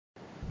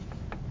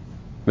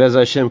Bez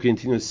Hashem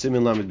continues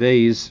Simin Lamed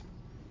Beis.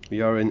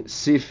 We are in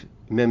Sif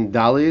Mem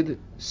Dalid,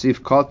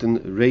 Sif Cotton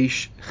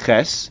Reish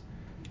Ches,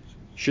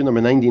 Shir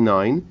number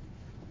 99.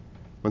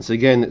 Once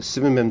again,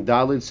 Simin Mem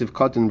Dalid, Sif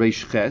Cotton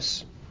Reish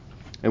Ches.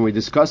 And we're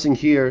discussing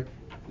here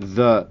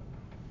the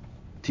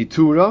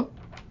Titura,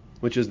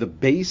 which is the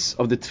base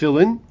of the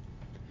tefillin,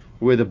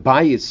 where the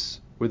bias,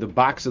 where the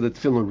box of the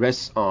tefillin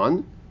rests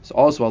on. It's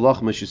also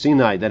Halach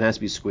Meshusinai, that has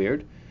to be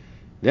squared.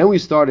 Then we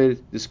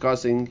started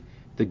discussing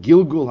the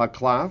Gilgul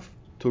HaKlaf,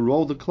 to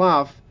roll the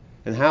klaf,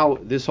 and how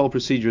this whole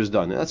procedure is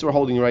done. And that's what we're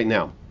holding right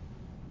now.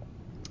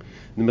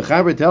 The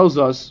Mechaber tells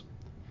us,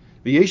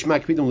 V'yesh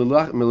makpidim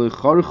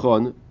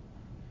l'chorchon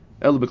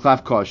el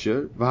b'klaf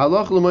kosher,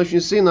 v'halach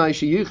l'moshe sinai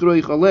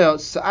sheyichroich alea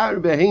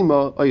sa'ar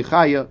behema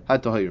oichaya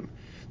hatahirim.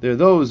 There are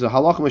those,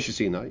 halach Moshe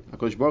Sinai,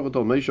 HaKadosh Baruch Hu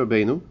told Moshe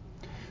Rabbeinu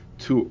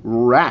to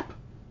wrap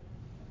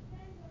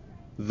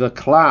the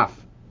klaf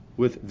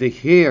with the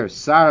hair,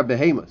 sa'ar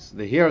behemas,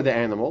 the hair of the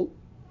animal,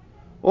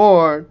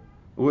 or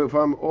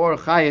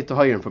chaya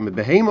tahirim, from a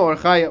behema or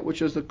chaya,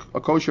 which is a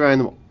kosher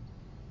animal.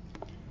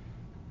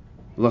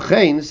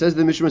 Lachain, says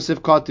the Mishnah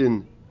Sif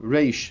Cotton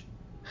Reish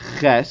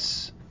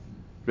Ches,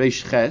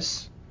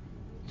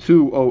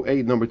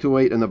 208, number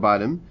 208 on the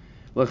bottom.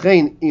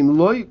 Lachain im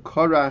loy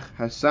korach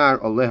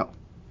hasar aleha,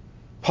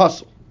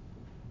 puzzle.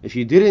 If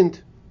you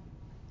didn't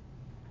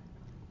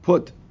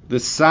put the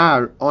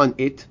sar on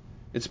it,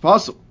 it's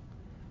puzzle.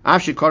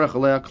 Afshi korach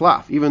aleha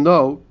klaf, even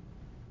though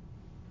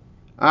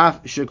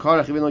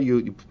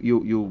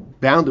you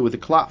bound it with a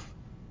klaf,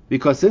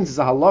 because since it's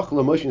a halach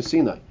l'moshe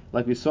Sinai,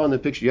 like we saw in the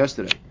picture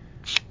yesterday.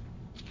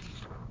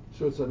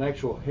 So it's an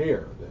actual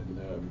hair,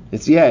 then.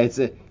 If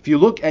you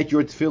look at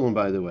your tefillin,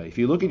 by the way, if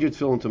you look at your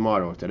tefillin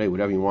tomorrow or today,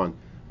 whatever you want,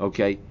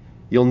 okay,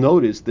 you'll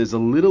notice there's a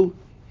little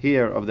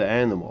hair of the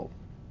animal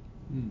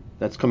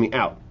that's coming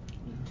out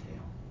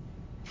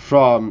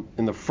from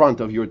in the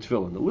front of your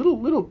tefillin, a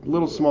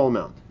little small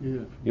amount. Yeah.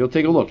 You'll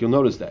take a look, you'll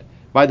notice that.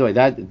 By the way,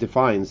 that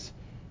defines,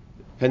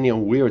 depending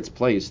on where it's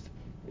placed,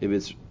 if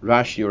it's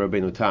Rashi or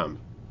Rabbeinu Tam,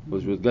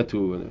 which we'll get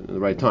to in the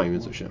right time,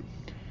 Yitzhak Hashem.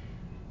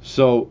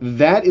 So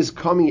that is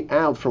coming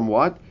out from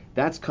what?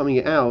 That's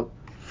coming out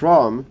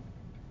from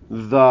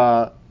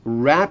the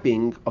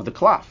wrapping of the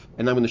klaf.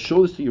 And I'm going to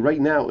show this to you right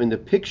now in the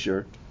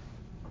picture.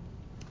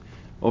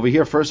 Over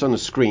here, first on the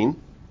screen.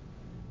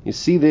 You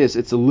see this?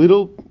 It's a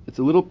little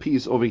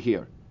piece over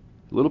here.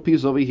 A little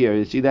piece over here.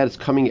 You see that it's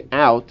coming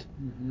out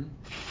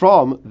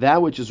from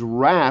that which is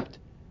wrapped.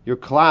 Your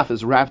klaf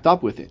is wrapped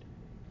up with it,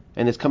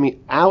 and it's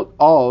coming out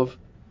of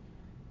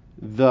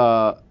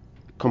the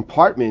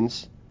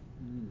compartments,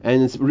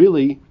 and it's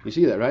really, you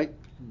see that, right?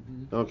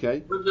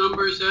 Okay. What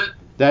number is that?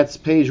 That's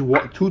page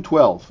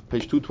 212.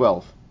 Page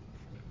 212.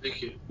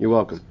 Thank you. You're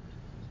welcome.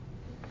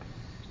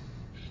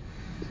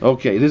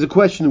 Okay, there's a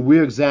question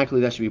where exactly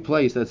that should be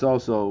placed. That's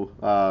also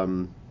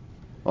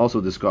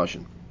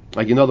discussion.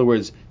 Like, in other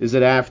words, is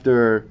it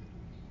after?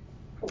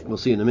 We'll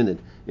see in a minute.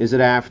 Is it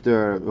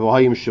after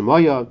V'hayim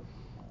Shemaya?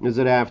 Is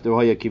it after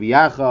Hoya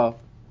Kiviyacha?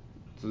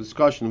 It's a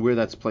discussion where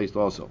that's placed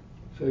also.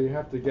 So you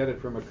have to get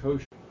it from a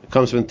kosher. It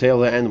comes from the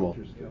tail of the animal.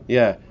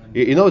 Yeah.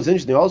 You know, it's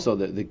interesting also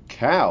that the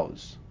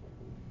cows,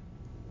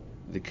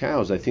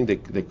 I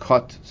think they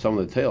cut some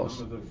of the tails.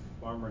 Some of the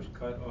farmers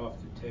cut off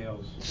the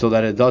tails. So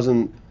that it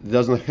doesn't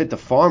hit the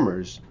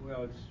farmers.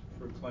 Well, it's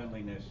for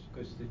cleanliness,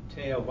 because the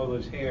tail, all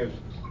those hairs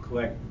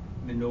collect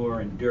manure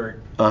and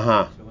dirt.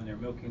 Uh-huh. So when they're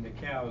milking the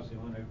cows, they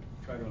want to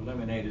try to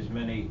eliminate as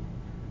many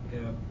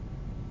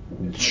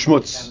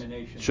schmutz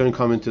shouldn't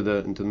come into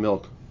the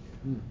milk.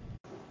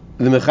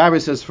 The Mechaber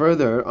says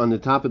further on the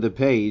top of the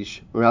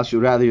page, or else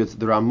rather it's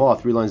the Ramah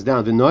 3 lines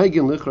down.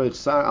 V'noigin lichroich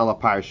sar ala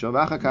parsha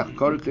v'achakach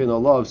korichin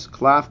olav's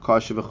klaf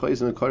kasha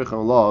v'choizin korichin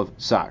olav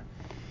sar.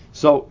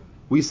 So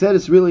we said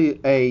it's really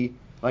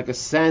like a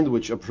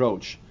sandwich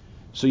approach.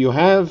 So you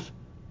have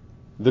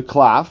the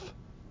klaf,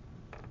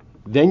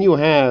 then you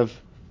have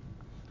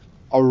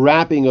a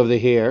wrapping of the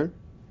hair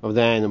of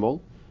the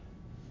animal.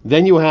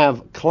 Then you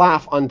have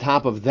klaf on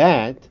top of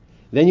that.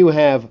 Then you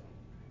have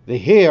the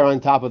hair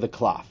on top of the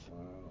klaf.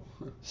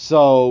 Wow.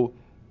 So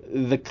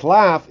the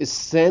klaf is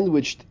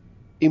sandwiched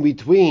in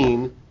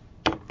between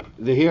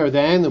the hair of the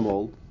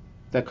animal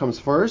that comes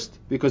first,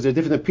 because there are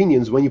different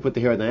opinions when you put the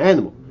hair of the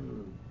animal.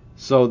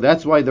 So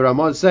that's why the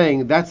Ramah is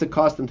saying that's the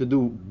custom to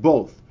do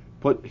both.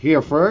 Put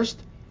hair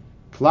first,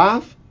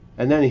 klaf,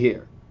 and then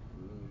hair.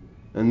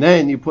 And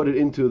then you put it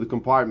into the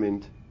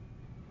compartment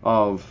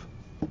of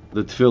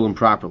the tefillin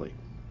properly.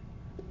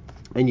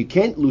 And you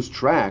can't lose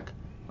track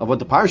of what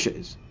the parsha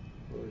is.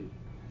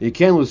 You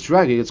can't lose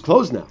track. It's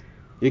closed now.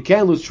 You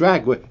can't lose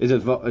track. Is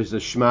it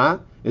Shema?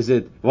 Is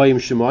it Vayim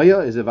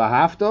Shemaya? Is it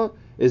Vahafta?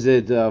 Is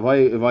it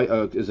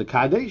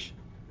Kadesh?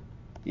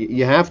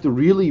 You have to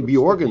really be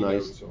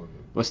organized.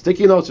 Well,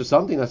 sticky notes or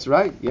something. That's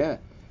right. Yeah.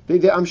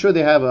 I'm sure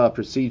they have a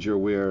procedure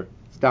where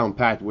it's down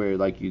pat, where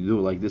like you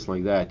do like this,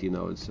 like that. You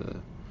know, it's.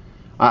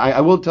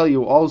 I will tell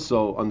you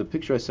also on the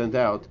picture I sent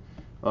out.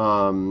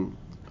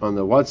 On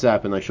the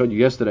WhatsApp, and I showed you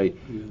yesterday,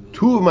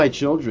 two of my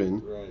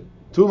children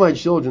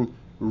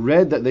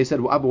read that, they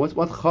said, well, Abba,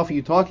 what chaf are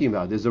you talking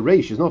about? There's a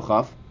reish. There's no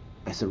chaf.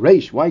 I said,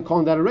 reish. Why are you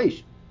calling that a reish?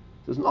 He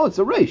says, no, it's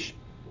a reish.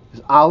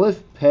 It's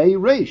aleph, pei,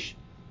 reish.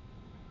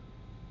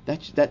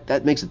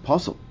 That makes it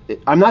possible.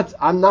 I'm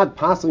not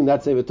passing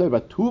that Sefer Torah,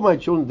 but two of my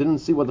children didn't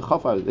see what the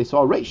chaf was. They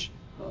saw a reish.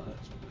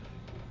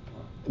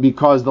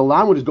 Because the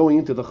lamud is going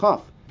into the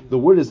chaf. The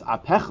word is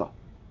apecha,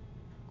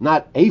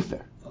 not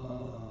afer.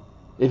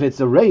 If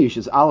it's a reish,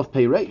 it's aleph,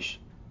 pei, reish.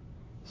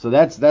 So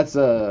that's right.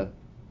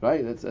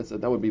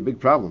 That would be a big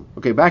problem.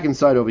 Okay, back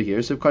inside over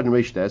here. So cutting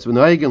reish test.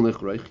 V'noegen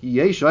lichroich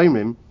yesh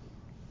aimrim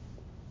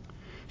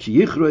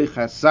sheyichroich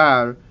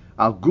hasar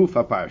al guf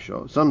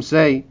haparsha. Some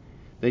say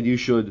that you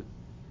should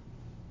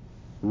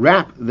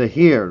wrap the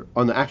hair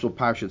on the actual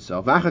parsha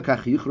itself. Then they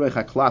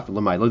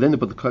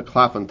put the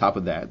klaf on top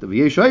of that.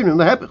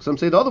 Some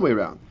say the other way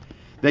around,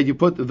 that you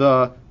put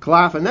the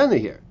klaf and then the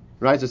hair.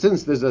 Right. So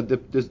since there's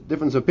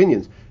different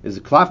opinions, is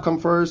the klaf come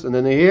first and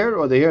then the hair,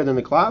 or the hair and then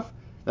the klaf?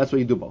 That's what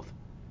you do both.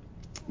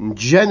 In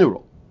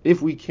general,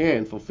 if we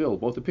can fulfill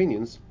both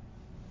opinions,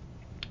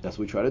 that's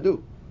what we try to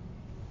do.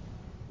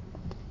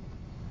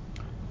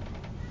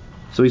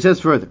 So he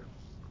says further,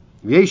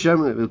 now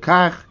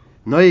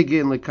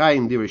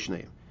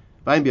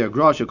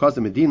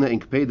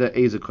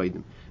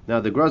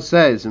the Gross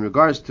says, in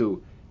regards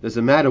to, does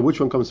it matter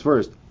which one comes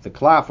first, the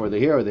klaf or the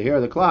hair, or the hair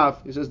or the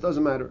klaf? He says,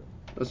 doesn't matter.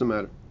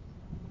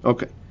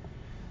 Okay.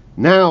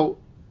 Now,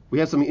 we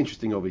have something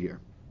interesting over here.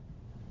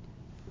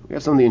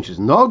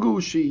 Nagu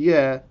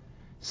sheyeh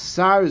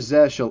sar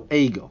zeh shel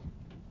egel.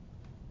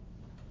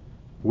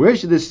 Where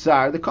should this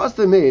sar? The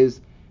custom is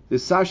the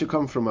sar should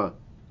come from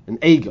an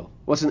egel.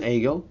 What's an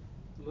egel?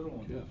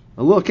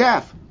 A little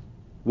calf.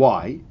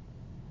 Why?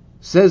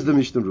 Says the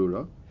Mishnah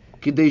Brura,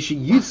 Kidei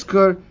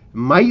sheyitzkar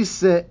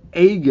ma'aseh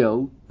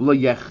egel lo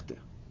yechte.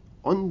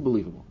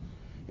 Unbelievable.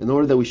 In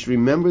order that we should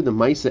remember the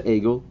ma'aseh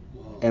egel,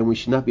 and we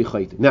should not be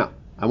chayte. Now,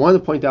 I want to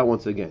point out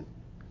once again,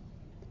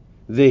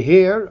 the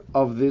hair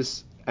of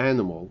this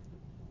animal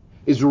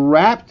is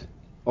wrapped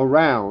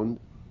around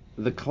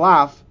the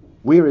klaf.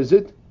 Where is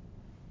it?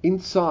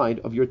 Inside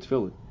of your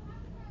tefillin.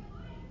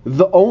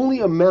 The only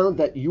amount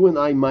that you and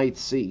I might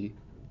see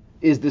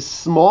is the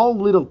small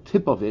little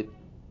tip of it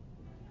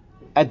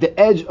at the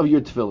edge of your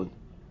tefillin.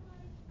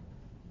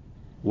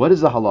 What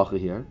is the halacha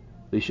here?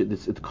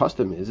 The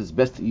custom is it's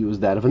best to use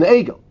that of an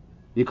egel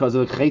because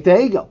of a chayte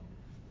egel.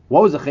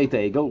 What was a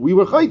chayte egel? We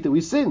were chayte,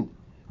 we sinned.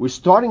 We're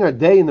starting our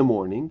day in the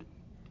morning,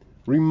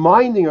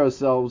 reminding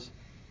ourselves,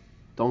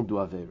 don't do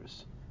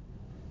averos.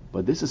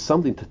 But this is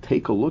something to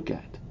take a look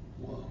at.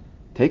 Wow.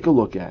 Take a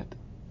look at,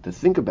 to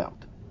think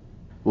about.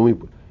 When you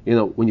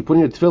put in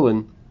your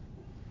tefillin,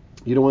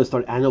 you don't want to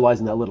start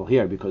analyzing that little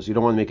hair because you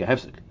don't want to make a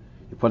hefsek.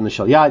 You put in the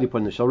shal yad, you put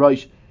in the shal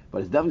rosh,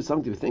 but it's definitely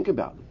something to think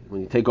about.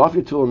 When you take off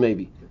your tefillin,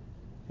 maybe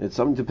it's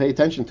something to pay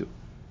attention to.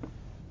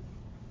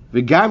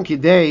 V'gam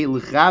kidei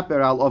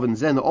l'chaper al oven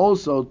zen,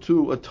 also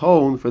to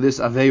atone for this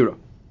aveira.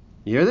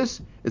 You hear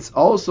this? It's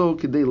also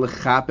kidei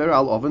l'chaper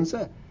al oven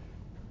zen.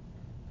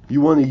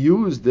 You want to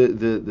use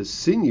the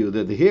sinew,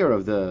 the hair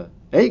of the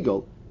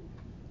egel,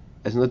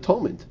 as an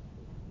atonement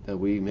that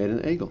we made an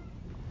egel.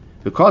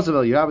 Because of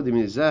El Yabba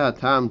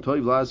Tam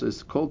Toiv Lazo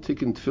is called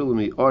Tikkun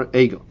Tefillin or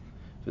egel.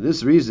 For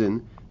this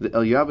reason, the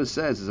El Yabba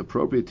says it's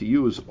appropriate to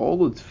use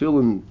all the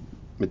tefillin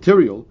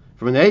material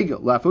from an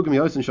egel, la'afukim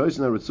yosin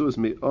shoysin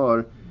arutzuas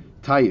or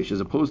tayish,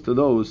 as opposed to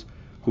those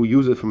who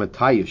use it from a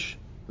tayish,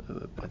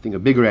 I think a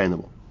bigger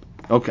animal.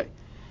 Okay.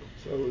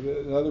 So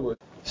in other words,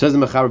 says the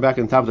Mechaber back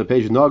on top of the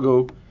page,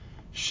 Nago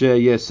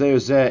sheyeser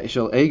zeh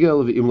shel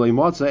egel v'im lo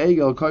yimotza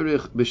egel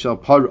koirich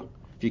b'shel para.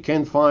 If you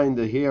can't find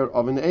the hair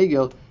of an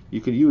egel, you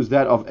could use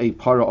that of a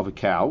para, of a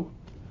cow,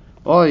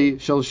 or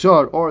shel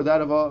shor, or that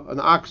of an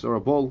ox or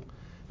a bull.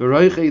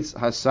 V'roichetz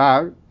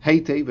hasar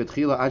heite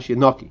v'tchila ash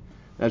yenaki.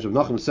 As Rav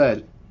Nachum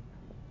said,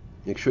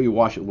 make sure you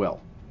wash it well.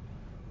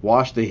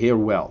 Wash the hair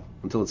well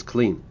until it's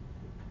clean.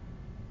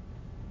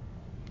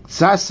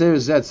 Saser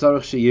zet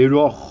sarach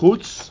sheyiro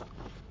chutz.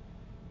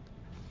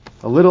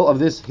 A little of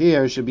this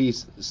hair should be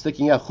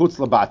sticking out chutz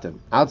labatim,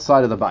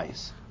 outside of the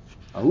bayis.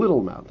 A little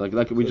amount,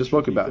 like we just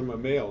spoke about. From a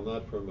male,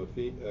 not from a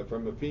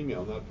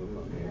female, not from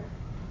a male.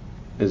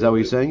 Is that what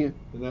you're saying here?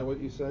 Isn't that what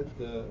you said?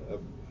 The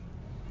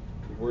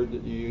word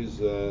that you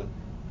use.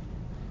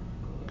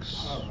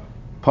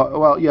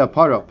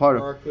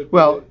 Para.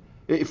 Well,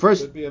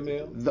 first could be a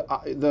male.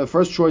 The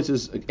first choice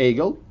is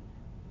egel,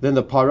 then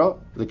the para,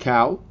 the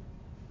cow.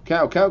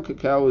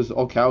 Cow is,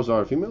 all cows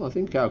are female. I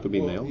think cow could be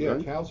male. Yeah,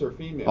 right? Cows are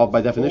females. Oh, by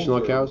definition,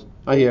 all cows.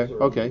 I hear.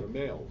 Okay.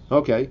 Males.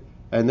 Okay.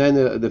 And then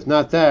if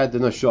not that,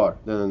 then a shor,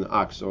 then an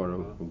ox or a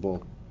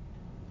bull.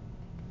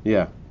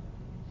 Yeah.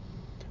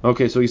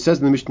 Okay, so he says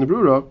in the Mishnah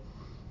Brura,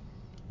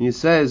 he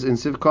says in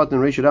Sivkot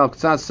and Reshut Al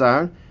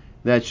Ktsasar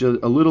that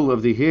a little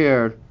of the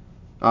hair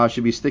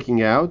should be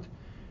sticking out.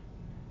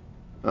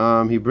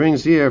 He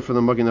brings here from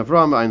the Magen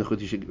Avram,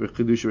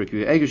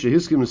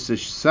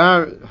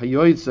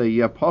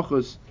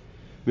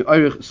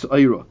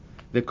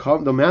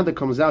 the amount that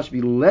comes out should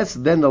be less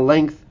than the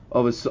length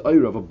of a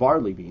sa'ira, of a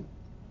barley bean,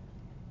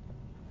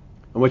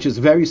 which is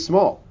very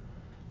small.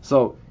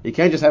 So you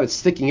can't just have it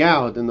sticking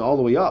out and all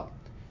the way up.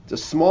 It's a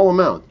small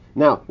amount.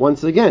 Now,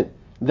 once again,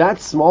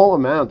 that small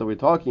amount that we're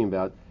talking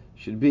about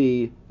should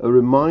be a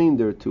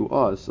reminder to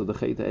us of the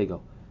Chet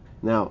Egel.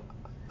 Now,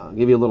 I'll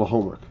give you a little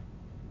homework.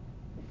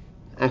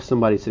 Ask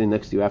somebody sitting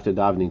next to you after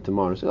davening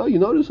tomorrow. Say, oh, you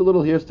notice a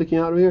little hair sticking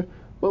out over here?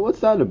 Well,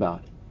 what's that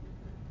about?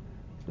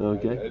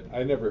 Okay.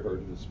 I never heard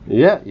of this before.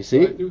 Yeah, you see?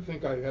 But I do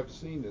think I have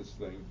seen this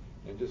thing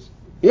and just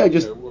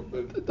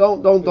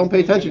don't pay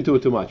attention to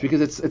it too much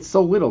because it's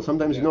so little.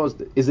 Sometimes you know,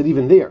 is it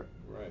even there?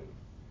 Right.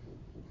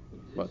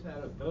 But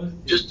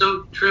Just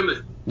don't trim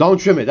it. don't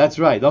trim it. That's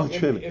right. Don't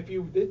trim it. If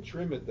you did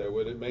trim it, though,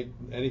 would it make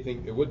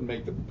anything? It wouldn't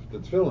make the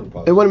tefillin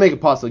possible. It wouldn't make it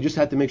possible. You just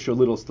had to make sure a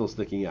little still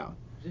sticking out.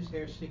 Is this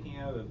hair sticking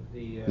out of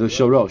the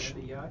shorosh?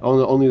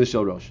 Only the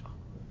shorosh.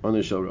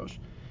 Only the shorosh.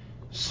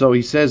 So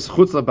he says,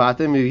 Chutz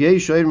labatem,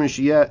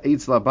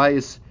 eitz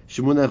labayis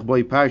shemunach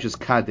boy parashas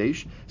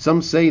kadesh.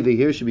 Some say the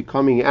hair should be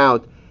coming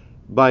out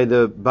by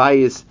the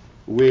bayis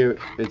where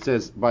it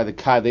says by the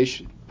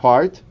kadesh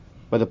part,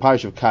 by the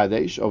parish of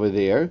kadesh over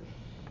there.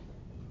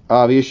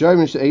 And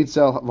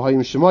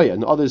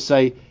others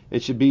say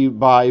it should be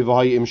by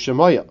v'hayim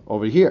shemoya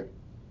over here.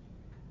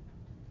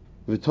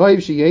 V'toiv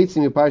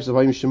sheyetzim parashas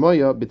v'hayim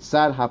shemoya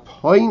b'tzad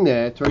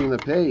hapoyne, turning the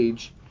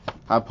page,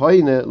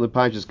 hapoyne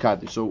leparashas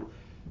kadesh. So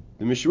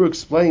the Mishra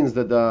explains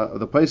that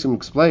the Paisim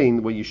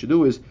explained what you should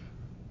do is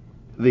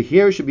the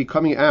hair should be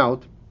coming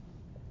out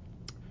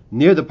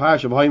near the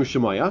parish of Hayim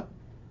Shemaya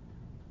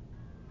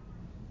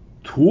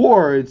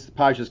towards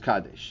Parashas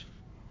Kadesh.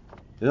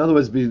 In other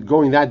words, be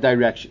going that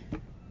direction.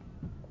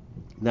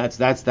 That's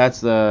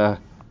how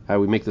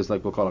we make this,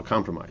 like we'll call a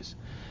compromise.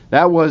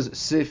 That was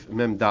Sif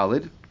Mem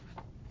Dalid,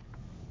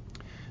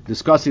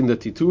 discussing the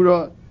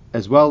Titura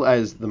as well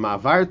as the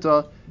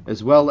Ma'avarta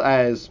as well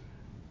as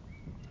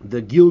the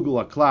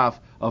Gilgul HaKlaf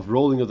of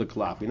rolling of the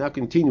Klaf. We now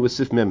continue with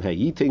Sif Mem Hey.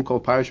 Yitain kol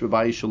parish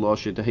b'bayis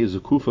shalosh etahei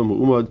zekufa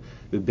mu'umad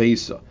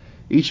b'beisa.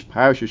 Each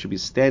parasha should be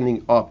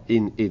standing up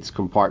in its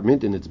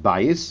compartment, in its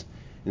bayis,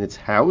 in its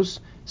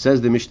house.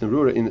 Says the Mishnah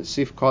Rura in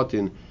Sif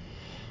Kotin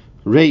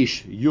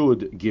Reish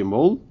Yud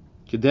Gimel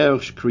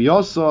Kederach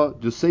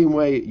Kriyasa. The same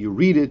way you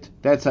read it,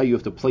 that's how you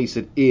have to place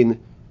it in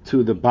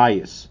to the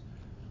bayis.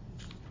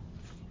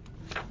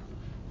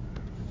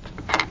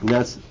 And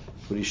that's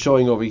what he's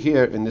showing over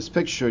here in this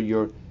picture.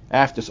 You're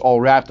after it's all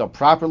wrapped up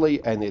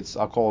properly, and it's,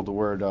 I'll call the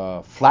word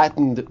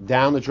flattened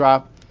down the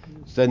drop.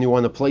 So then you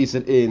want to place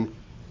it in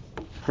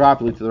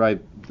properly to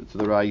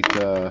the right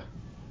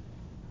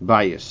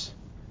bias.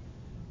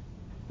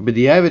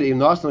 B'diavad im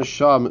nasna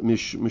sham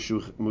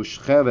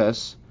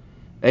mushcheves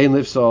ein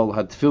lifsal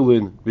had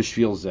tefillin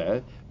b'shvil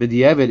zeh.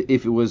 B'diavad,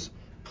 if it was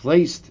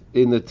placed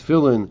in the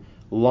tefillin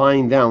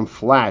lying down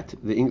flat,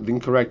 the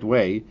incorrect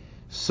way,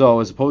 so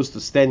as opposed to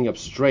standing up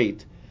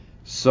straight,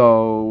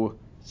 so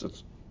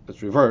it's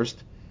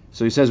reversed.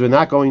 So he says we're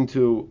not going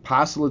to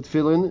pasel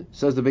tefillin,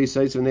 says the Beis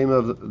Saitz in the name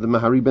of the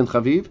Mahari ben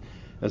Chaviv,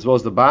 as well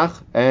as the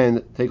Bach,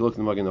 and take a look at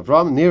the Magen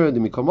Avram. Near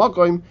the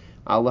Mikomakoim,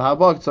 Allah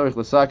Habak Tzarich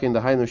L'Sakin the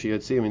Hainu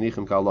Sheyatzim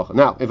Inichim Ka'alacha.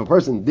 Now, if a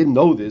person didn't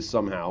know this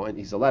somehow, and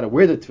he's allowed to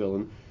wear the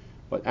tefillin,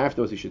 but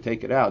afterwards he should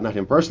take it out, not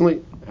him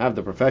personally, have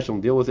the professional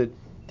deal with it,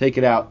 take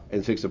it out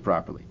and fix it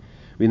properly.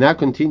 We now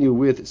continue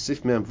with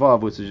Sif Mem Vav,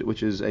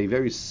 which is a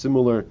very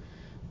similar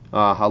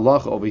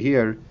halach over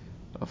here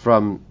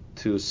from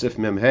to Sif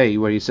Mem Hey,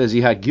 where he says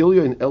he had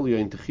Gilyon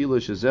Elyoin Techila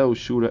Shazeu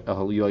Shura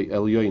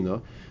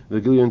Elyoina,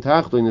 the Gilyon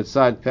Tachloin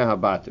Etzad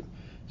Pehabatim.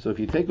 So if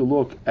you take a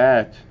look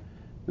at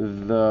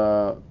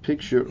the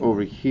picture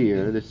over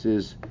here, this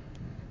is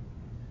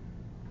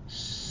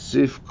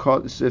Sif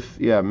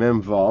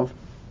Mem Vav.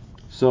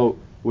 So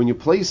when you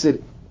place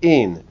it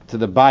in to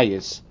the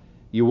bias,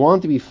 you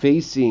want to be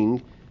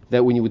facing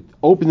that when you would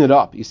open it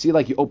up, you see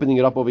like you're opening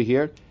it up over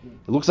here,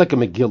 it looks like a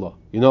Megillah.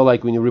 You know,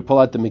 like when you pull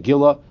out the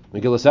Megillah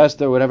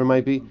Esther, whatever it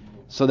might be.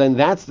 So then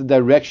that's the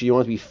direction you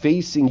want to be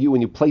facing you when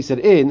you place it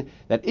in,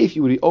 that if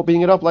you would be opening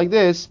it up like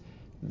this,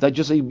 that's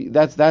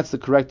the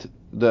correct,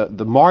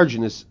 the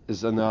margin is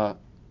in the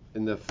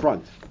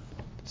front.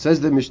 It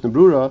says the Mishnah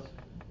Brura,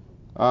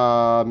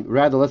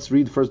 rather let's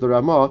read first the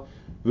Ramah.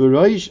 The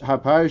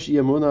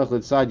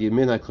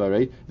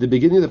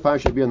beginning of the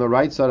parish should be on the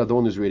right side of the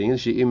one who's reading it.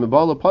 That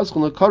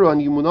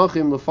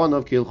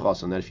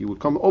if you would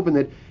come open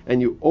it and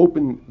you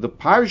open the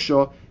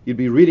parsha, you'd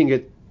be reading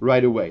it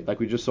right away, like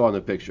we just saw in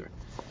the picture.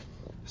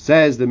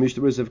 Says the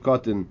Mishnah Berurah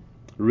Kotin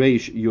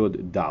Reish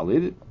Yud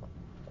Dalid.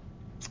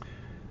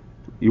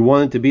 You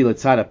want it to be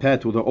letzad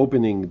pet with the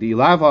opening the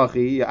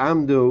lavachi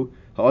amdu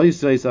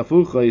ha'oisais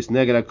afuchais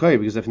neged hakoy,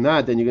 because if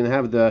not, then you're going to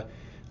have the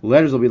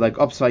letters will be like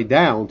upside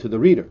down to the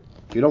reader.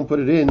 If you don't put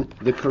it in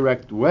the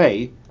correct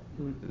way,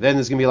 then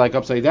it's going to be like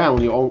upside down.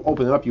 When you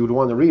open it up, you would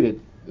want to read it.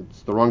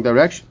 It's the wrong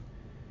direction.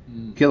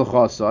 Kil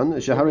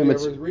chasan. Nobody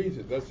ever reads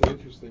it. That's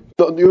interesting.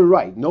 No, you're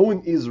right. No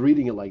one is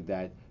reading it like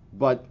that.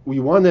 But we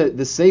want to,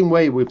 the same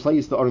way we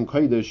place the Aron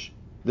Kodesh,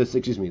 the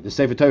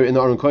Sefer Torah in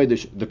the Aron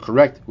Kodesh, the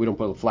correct, we don't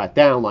put it flat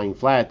down, lying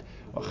flat,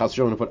 or Chas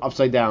Shalom, put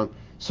upside down.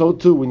 So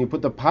too, when you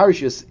put the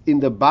parashas in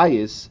the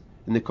bias,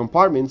 in the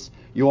compartments,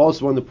 you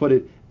also want to put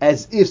it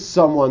as if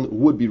someone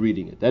would be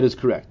reading it. That is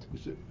correct.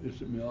 Is it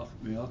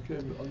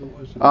Mi'akev?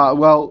 Otherwise,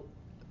 Well,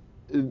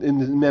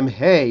 in Mem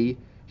Hey,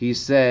 he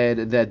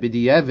said that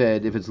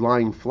b'di'eved, if it's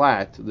lying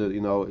flat,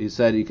 he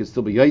said you can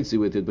still be yaitzi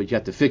with it, but you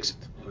have to fix it.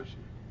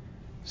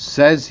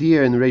 Says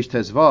here in Reish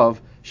Tezvav,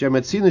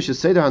 Shemetzina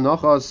sheseder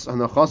hanachos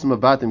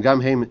mabatim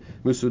gam heim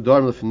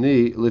musudarm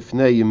lifnei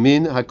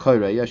yamin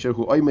hakoyrei asher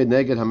hu oimed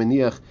neged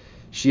hameniach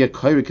shia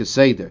koyrei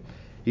keseder.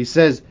 He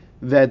says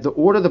that the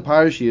order of the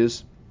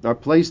parashiyos are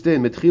placed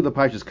in Metchila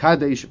Parshas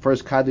Kadesh,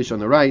 first Kadesh on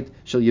the right,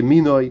 Shel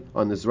Yeminoi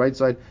on this right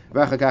side,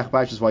 Vachakach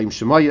Parshas Vayim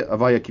Shemaya,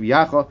 Avaya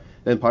Kiviyacha,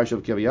 then Parsha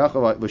of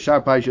Kiviyacha,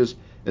 Vashar Parshas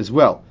as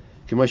well.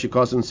 Kimoshi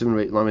Kosan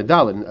Siman Lamed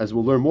Daled. As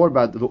we'll learn more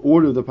about the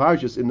order of the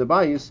Parshas in the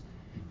Bayis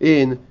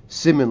in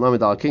Siman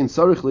Lamed Daled. Kein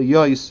Tzarich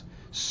Liyois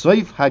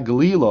Soif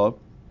Haglila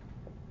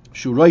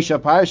Shuroisha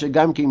Parsha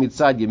Gam Ki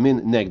Mitzad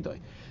Yemin Negdoi.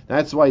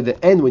 That's why the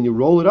end, when you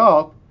roll it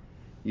up,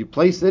 you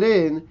place it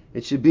in,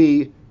 it should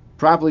be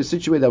properly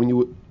situated. That when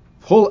you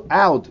pull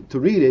out to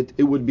read it,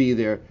 it would be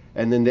there,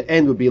 and then the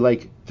end would be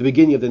like the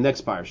beginning of the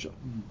next parsha,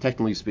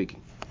 technically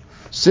speaking.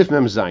 Sif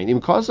Mem Zayin.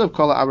 Im kosav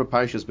kol ha'ara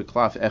parshas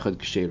beklaf echad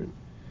ksherin.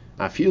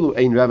 Afilu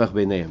ein revach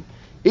beineim.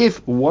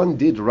 If one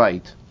did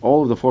write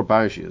all of the 4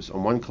 parashas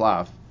on one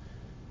klaf,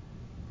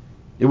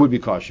 it would be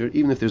kosher,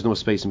 even if there's no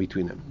space in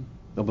between them.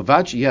 Just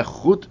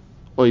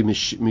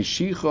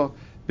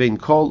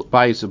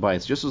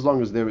as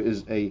long as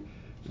there's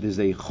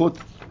a chut,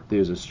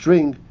 there's a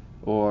string,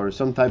 or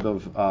some type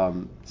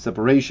of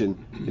separation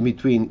in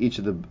between each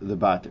of the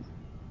batim.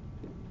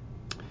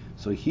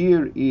 So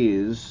here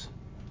is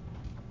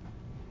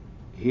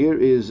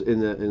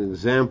an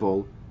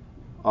example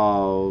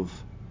of,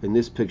 in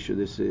this picture.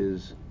 This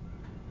is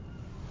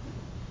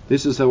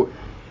how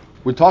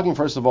we're talking.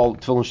 First of all,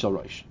 Tefillin Shel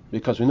Rosh,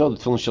 because we know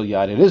that Tefillin Shel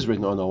Yad, it is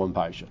written on one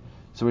parsha.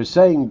 So we're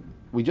saying,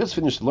 we just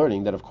finished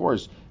learning that, of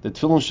course, the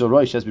Tefillin Shel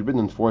Rosh has to be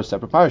written in 4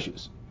 separate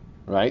parshas,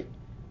 right?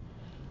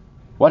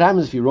 What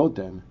happens if you wrote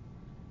them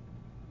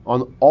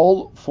on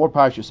all 4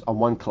 parshas on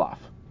one klaf,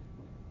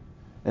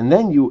 and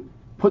then you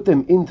put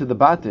them into the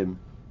batim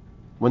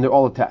when they're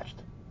all attached?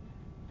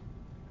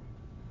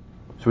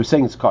 So we're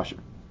saying it's kosher.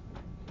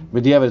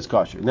 B'diavad it's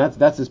kosher, and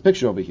that's this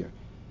picture over here.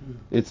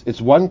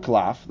 It's one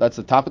klaf. That's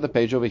the top of the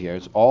page over here.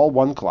 It's all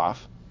one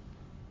klaf,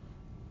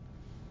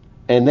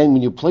 and then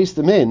when you place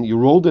them in, you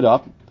rolled it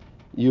up.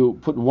 You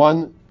put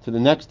one to the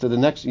next.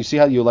 You see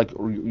how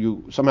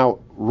you somehow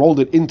rolled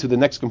it into the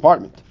next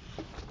compartment.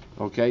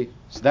 Okay,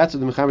 so that's what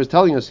the Mechaber is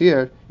telling us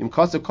here. In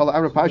Kosav Kol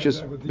Ha'ara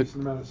Parshas. Have a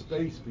decent amount of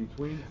space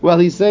between. Well,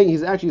 he's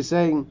actually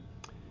saying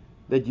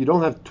that you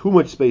don't have too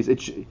much space.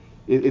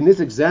 In this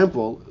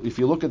example, if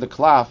you look at the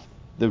klaf,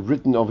 the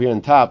written over here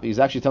on top, he's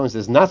actually telling us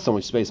there's not so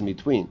much space in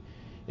between.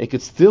 It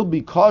could still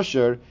be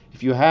kosher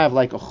if you have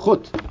like a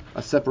chut,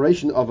 a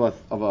separation of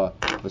a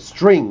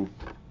string.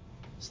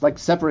 It's like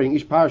separating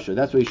each parsha.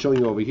 That's what he's showing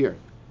you over here.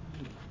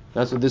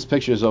 That's what this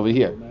picture is over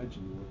here.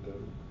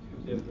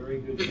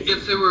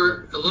 If there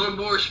were a little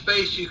more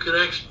space, you could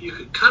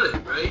cut it,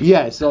 right?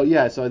 Yeah. So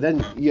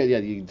then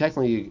you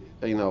technically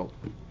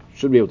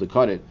should be able to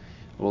cut it.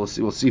 We'll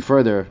see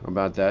further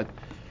about that.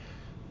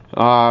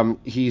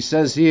 He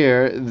says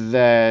here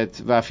that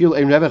va'afil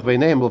ein revach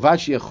beineim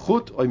l'vachi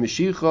chut oy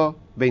meshicha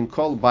bein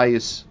kol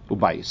bayis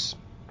ubayis.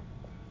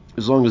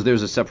 As long as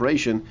there's a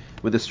separation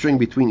with a string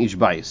between each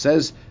bayis.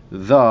 Says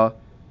in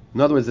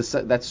other words,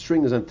 that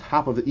string is on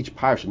top of each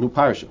parsha, new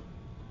parsha.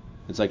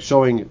 It's like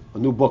showing a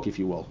new book, if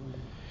you will.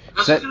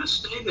 How's it going to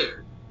stay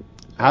there?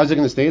 How's it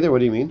going to stay there? What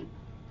do you mean?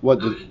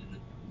 The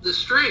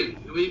string.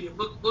 I mean,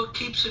 what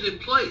keeps it in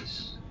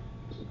place?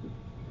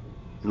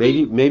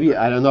 Maybe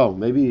I don't know.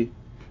 Maybe.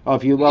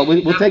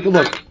 We'll take a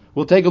look.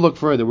 We'll take a look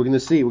further. We're going to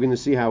see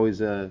how he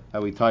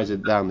ties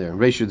it down there.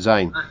 Reish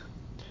Zayin.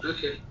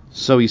 Okay.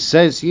 So he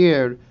says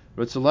here,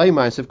 even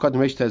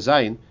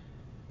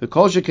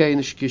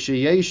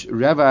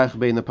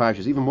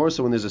more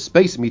so when there's a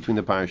space in between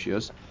the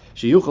parashiyos,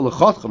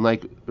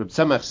 like Reb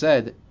Tzemach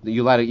said, that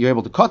you're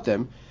able to cut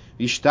them.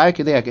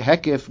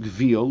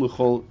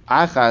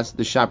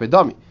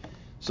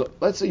 So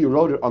let's say you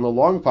wrote it on a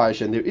long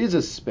parsha and there is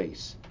a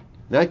space.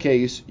 In that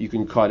case, you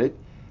can cut it.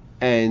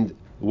 And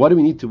what do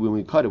we need to when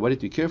we cut it? What do we have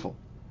to be careful?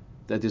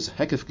 That there's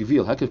hekef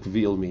gevil. Hekef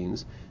gevil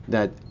means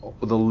that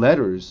the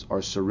letters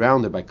are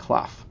surrounded by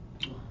klaf.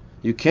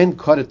 You can't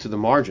cut it to the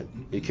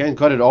margin. You can't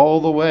cut it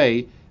all the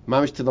way,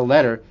 mamish, to the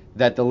letter,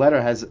 that the letter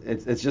has,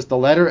 it's just the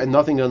letter and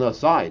nothing on the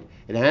side.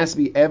 It has to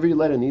be, every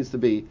letter needs to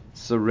be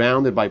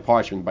surrounded by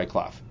parchment, by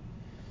klaf.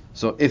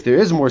 So if there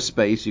is more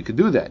space, you could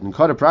do that and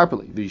cut it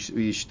properly. But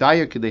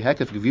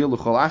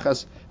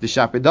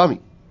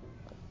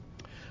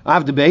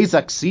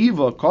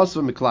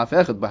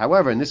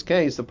however, in this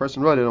case, the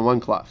person wrote it on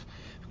one klaf.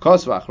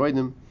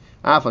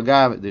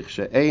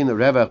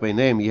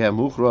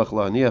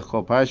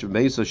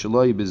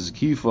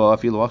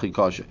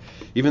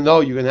 Even though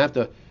you're going to have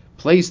to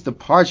place the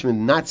parchment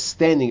not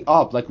standing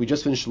up, like we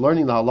just finished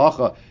learning the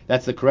halacha,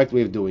 that's the correct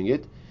way of doing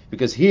it,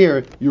 because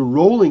here you're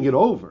rolling it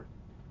over,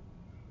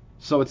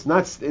 so it's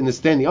not in the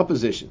standing up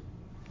position,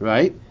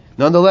 right?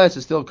 Nonetheless,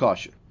 it's still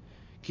kosher.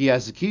 Ki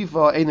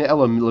hazikifa eina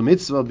ela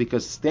lemitzvah,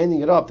 because standing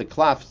it up, the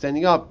klaf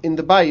standing up in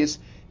the bayis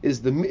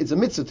it's a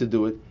mitzvah to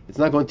do it. It's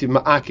not going to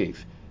ma'akev.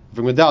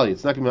 For medallion,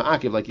 it's not going to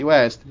ma'akev like you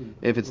asked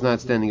if it's not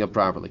standing up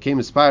properly. Came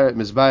mizbayar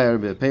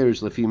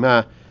be'perish lefi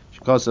ma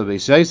shekasa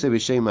be'sheise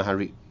be'shem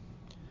mahari.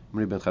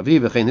 Mri ben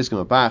chaviv v'chein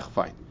hiskim abach.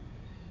 Fine.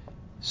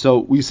 So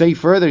we say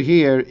further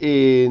here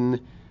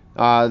in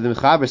the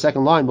Mechaber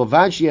second line,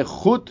 B'vad sheyeh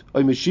chut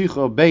oy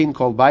meshicha bein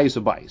kol bayis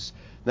o bayis.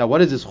 Now,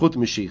 what is this chut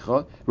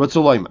meshicha?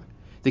 Rotzoloyma.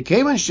 The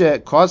kevan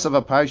shekasa of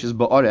a parish is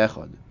ba'ar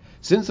echad.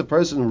 Since the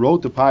person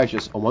wrote the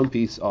parashas on one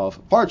piece of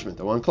parchment,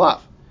 on one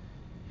cloth,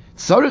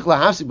 tzarich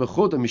lahasi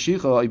b'chut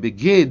meshicha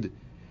begid.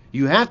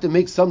 You have to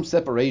make some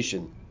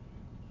separation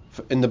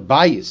in the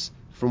bayis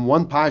from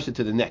one parsha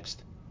to the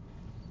next.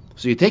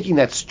 So you're taking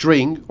that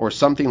string or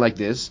something like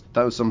this,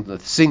 that was some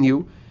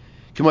sinew.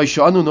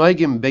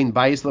 bein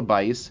bayis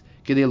labayis.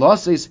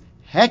 Kedei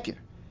heker.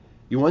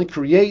 You want to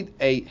create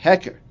a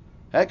heker.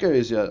 Heker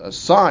is a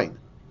sign.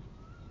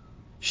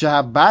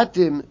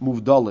 Shahabatim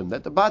muvdalim,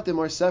 that the batim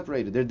are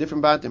separated. They're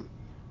different batim.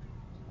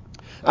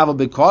 Aval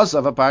because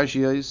of a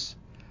parashiyos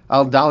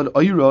al dalad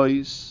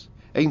oyrois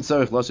ein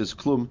tzarich lasis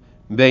klum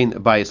bein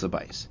bayis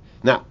labayis.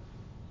 Now,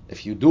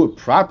 if you do it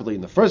properly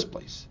in the first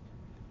place,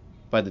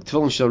 by the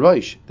tefillin shel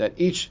rosh, that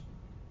each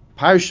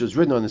parsha is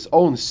written on its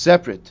own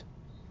separate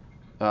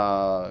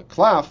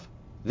klaf,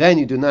 then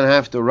you do not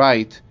have to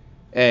write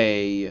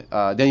do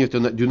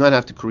not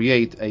have to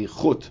create a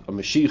chut, a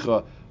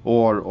meshicha,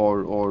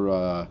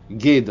 or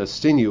gid, a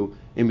sinew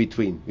in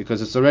between,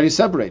 because it's already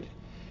separated.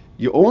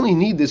 You only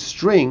need this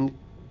string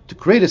to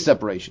create a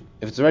separation.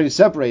 If it's already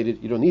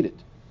separated, you don't need it.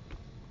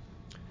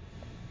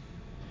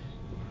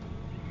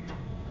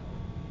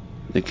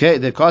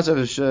 The cause of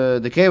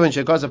the kevan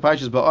shekaz of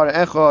parshas ba'ar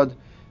echad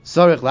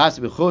sarich las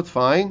b'chut,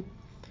 fine.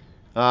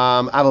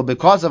 Aval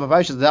because of a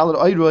parshas dalad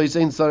oyrois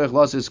ein sarich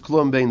las is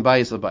klum bein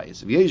bayis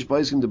labayis. V'yesh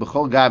ba'iskim de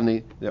b'chol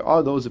gavni. There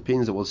are those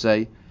opinions that will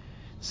say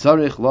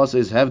sarich las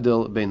is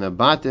hevdil bein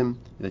abatim,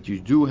 that you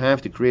do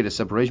have to create a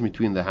separation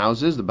between the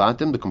houses, the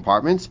batim, the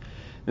compartments.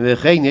 And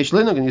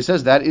he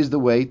says that is the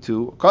way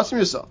to accustom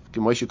yourself. As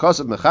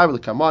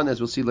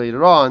we'll see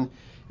later on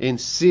in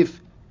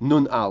Sif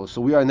Nun Al.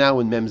 So we are now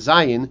in Mem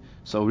Zayin.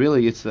 So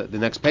really, it's the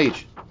next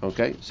page.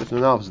 Okay, Sif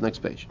Nun Al is the next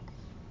page.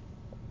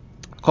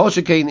 Kol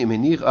shekein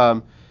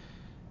imenich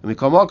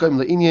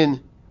mikamakim leinian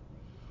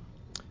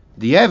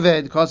the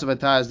eved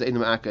kosavataz the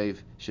inam akav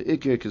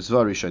sheikir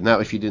kisvarisha. Now,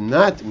 if you did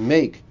not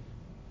make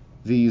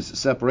these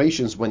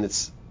separations when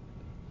it's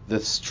the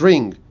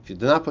string, if you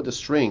did not put the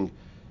string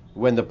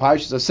when the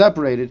parshas are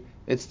separated,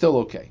 it's still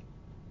okay.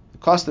 The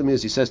custom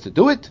is, he says, to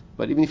do it,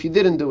 but even if you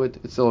didn't do it,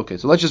 it's still okay.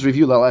 So let's just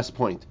review that last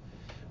point.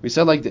 We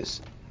said like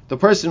this: the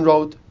person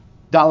wrote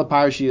Daled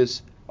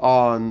parashiyos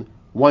on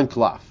one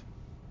cloth.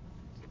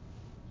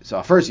 So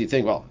at first you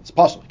think, well, it's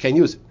possible, can't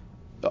use it.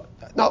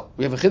 No,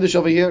 we have a chiddush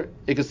over here,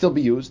 it can still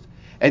be used,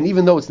 and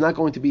even though it's not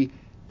going to be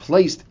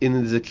placed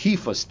in the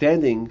zakifa,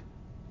 standing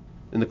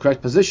in the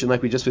correct position,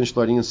 like we just finished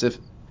learning in Sif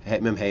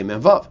Mem Hey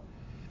Mem Vav,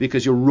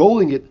 because you're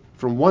rolling it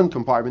from one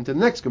compartment to the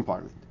next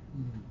compartment.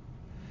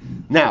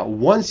 Now,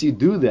 once you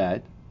do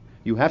that,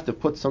 you have to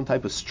put some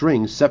type of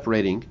string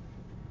separating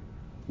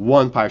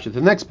one parsha to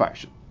the next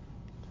parsha.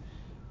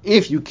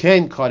 If you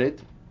can cut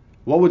it,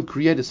 what would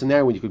create a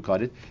scenario when you could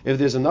cut it? If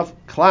there's enough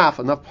klaf,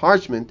 enough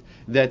parchment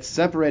that's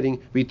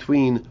separating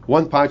between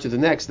one parsha to the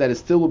next, that it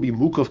still will be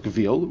mukaf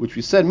kavil, which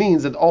we said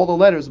means that all the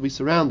letters will be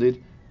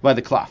surrounded by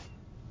the klaf.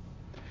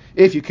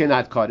 If you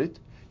cannot cut it,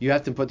 you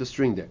have to put the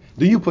string there.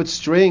 Do you put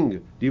string?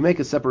 Do you make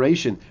a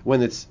separation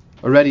when it's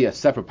already a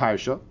separate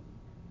parsha?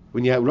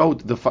 When you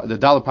wrote the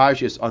Daled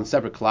parashiyos on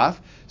separate klaf?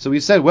 So we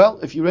said, well,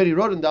 if you already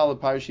wrote in Daled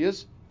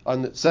parashiyos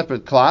on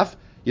separate klaf,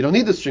 you don't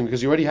need the string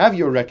because you already have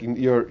your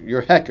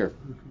heker.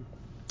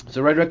 It's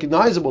already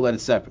recognizable that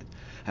it's separate.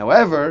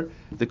 However,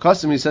 the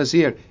custom, he says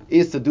here,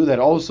 is to do that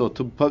also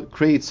to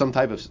create some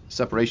type of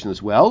separation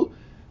as well,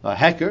 a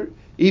heker,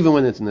 even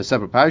when it's in the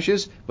separate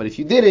parashas. But if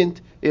you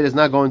didn't, it is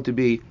not going to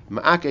be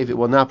ma'akev. It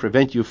will not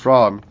prevent you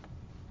from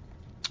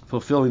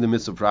fulfilling the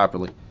mitzvah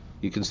properly.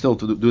 You can still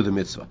do the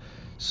mitzvah.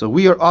 So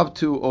we are up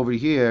to over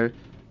here,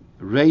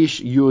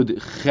 Reish Yud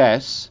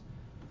Ches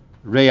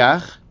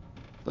Reach.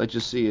 Let's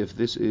just see if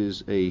this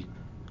is a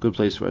good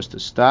place for us to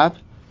stop.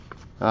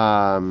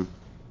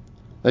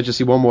 Let's just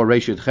see one more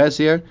Reish Yud Ches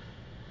here.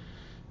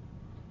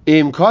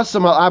 Im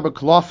kosam al arba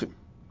klofim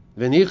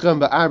v'nichem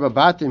ba'arba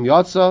batim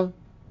yotza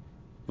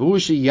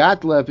v'ushi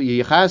yatlep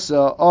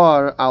yichasa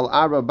or al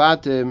arba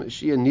batim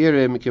shia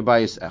nirim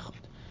kebayis echad.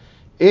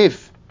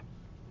 If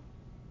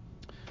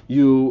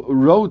you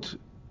wrote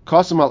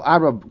kosam al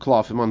arba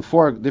klofim on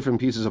 4 different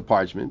pieces of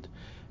parchment,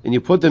 and you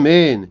put them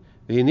in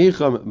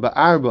v'nichem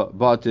ba'arba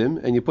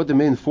batim, and you put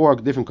them in 4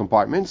 different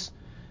compartments,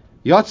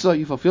 Yatsa,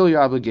 you fulfill your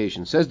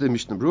obligation. Says the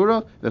Mishnah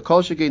Brura, the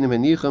kol shekein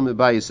menichem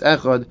bayis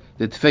echad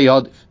the tfei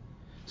yodif.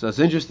 So it's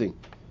interesting.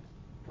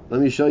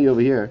 Let me show you over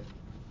here.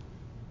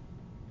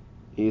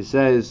 He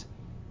says,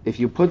 if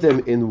you put them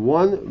in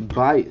one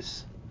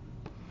bayis,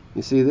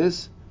 you see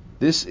this?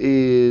 This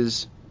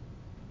is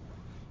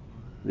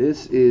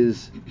This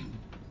is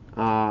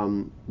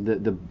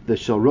the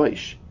Shel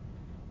Rosh.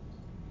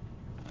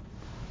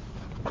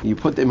 You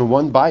put them in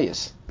one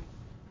bias.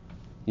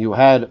 You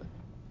had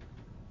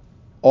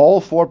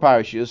all 4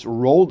 parashas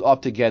rolled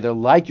up together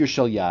like your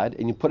Shel Yad,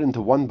 and you put it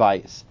into one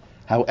bias.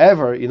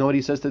 However, you know what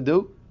he says to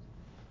do?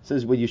 He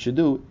says what you should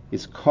do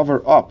is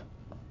cover up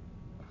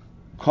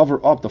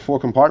the 4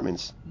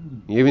 compartments.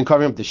 You're even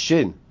covering up the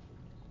shin.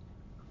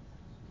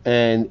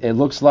 And it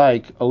looks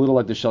like a little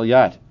like the Shel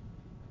Yad.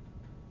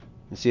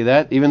 You see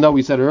that? Even though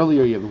we said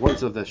earlier you have the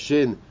words of the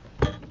shin,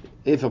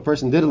 if a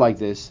person did it like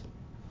this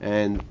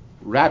and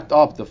wrapped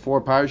up the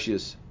 4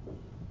 parashas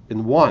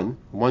in one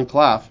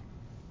cloth,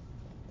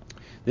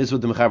 this is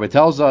what the Mechaber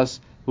tells us.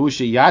 Hu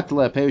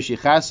sheyatle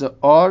peushichasa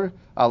or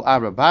al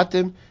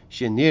arabatim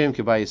shenirim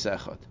kebayis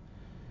echad.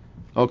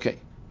 Okay,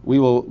 we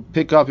will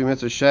pick up Yom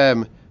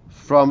Hashem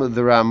from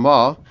the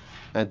Ramah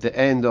at the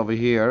end over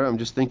here. I'm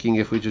just thinking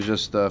if we should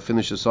just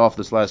finish this off,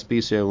 this last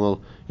piece here.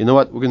 You know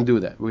what? We're going to do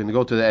that. We're going to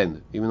go to the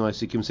end, even though I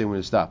see Kim saying we're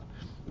going to stop.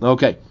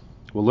 Okay,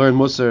 we'll learn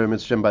Musar and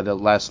Mitzvah by the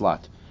last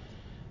slot.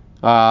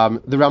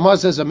 The Ramah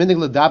says, the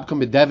minig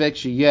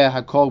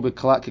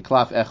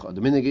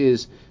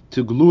is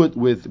to glue it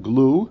with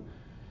glue.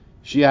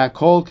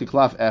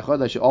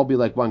 That should all be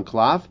like one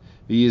klaf.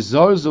 Be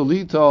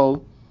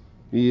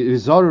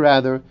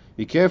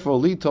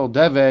careful, litol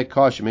devek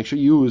kosher. Make sure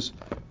you use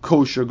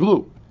kosher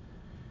glue.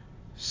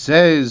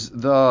 Says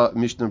the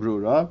Mishnah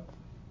Brura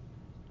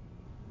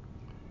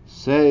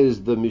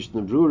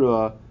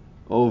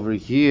over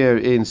here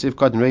in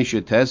Sifkat and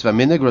Ratio Test.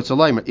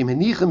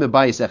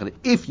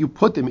 If you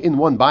put them in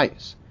one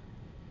bias,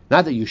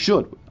 not that you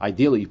should.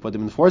 Ideally, you put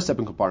them in 4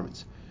 separate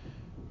compartments.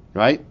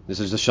 Right? This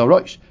is the Shel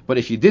Rosh. But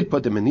if you did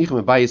put them in Nichem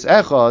and Bayis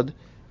Echad,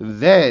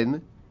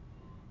 then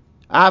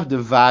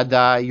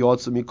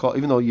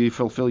even though you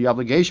fulfill your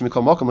obligation, you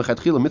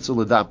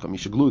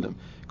should glue them.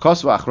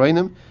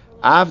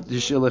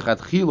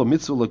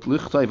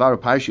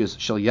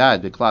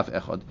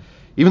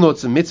 Even though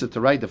it's a mitzvah to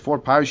write the 4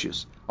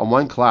 parashas on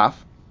one klaf,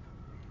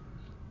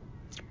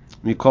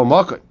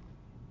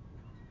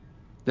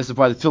 this is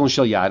why the tefillin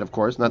Shel Yad, of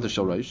course, not the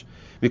Shel Rosh.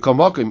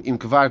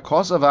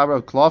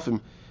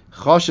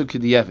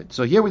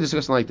 So here we're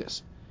discussing like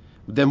this.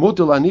 What are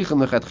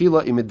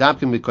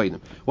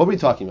we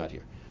talking about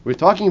here? We're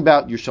talking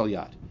about your Shel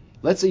Yad.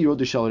 Let's say you wrote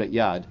the Shel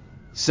Yad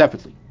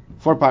separately,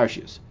 4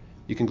 parashas.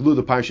 You can glue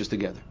the parashas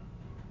together.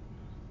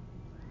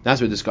 That's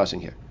what we're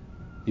discussing here.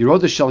 You wrote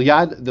the Shel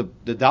Yad, the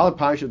Dalet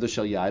parasha of the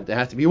Shel Yad, there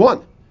has to be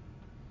one.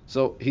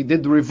 So he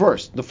did the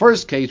reverse. The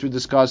first case we're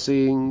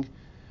discussing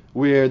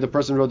where the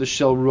person wrote the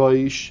Shel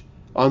Rosh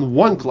on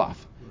one klaf.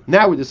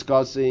 Now we're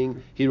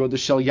discussing he wrote the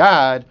Shel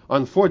Yad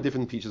on 4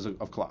 different pieces of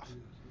klaf.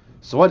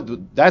 So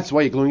that's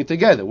why you're gluing it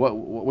together. What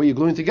are you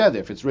gluing together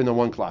if it's written on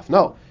one klaf?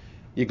 No.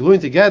 You're gluing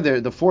together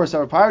the 4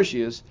 separate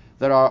parashas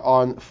that are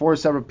on 4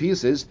 separate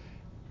pieces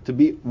to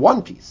be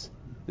one piece.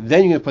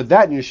 Then you're going to put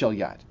that in your Shel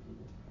Yad.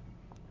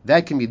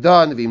 That can be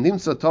done. And if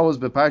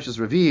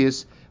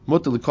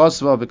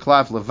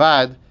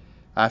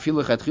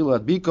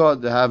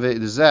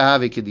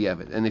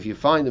you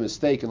find a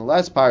mistake in the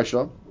last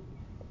parasha,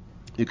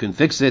 you can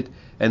fix it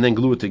and then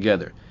glue it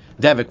together.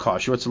 Devek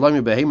kosher, it's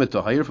salami behema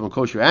tahir from a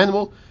kosher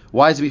animal.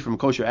 Why is it be from a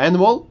kosher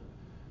animal?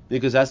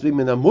 Because it has to be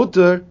mina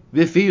mutter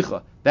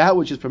v'ficha, that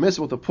which is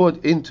permissible to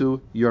put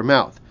into your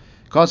mouth.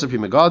 Kosher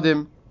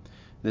pimegadim.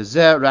 The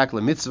zer rak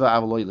le mitzvah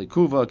avaloy le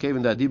kuva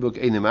kevin da dibuk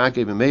einim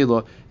akev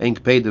b'meilo ein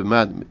kpei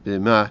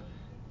b'ma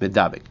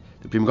medabek.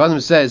 The Pri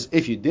Megadim says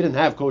if you didn't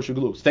have kosher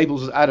glue,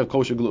 Staples is out of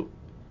kosher glue.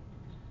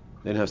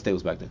 They didn't have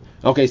Staples back then.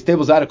 Okay,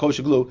 Staples out of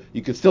kosher glue.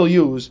 You could still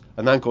use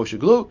a non-kosher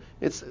glue.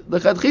 It's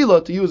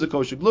lechatchila to use a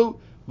kosher glue,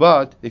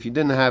 but if you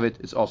didn't have it,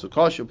 it's also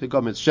kosher. Pick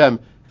up Mitzvah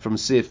from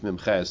Sif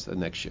Memches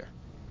next year.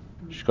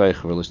 Shkoyach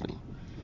for listening.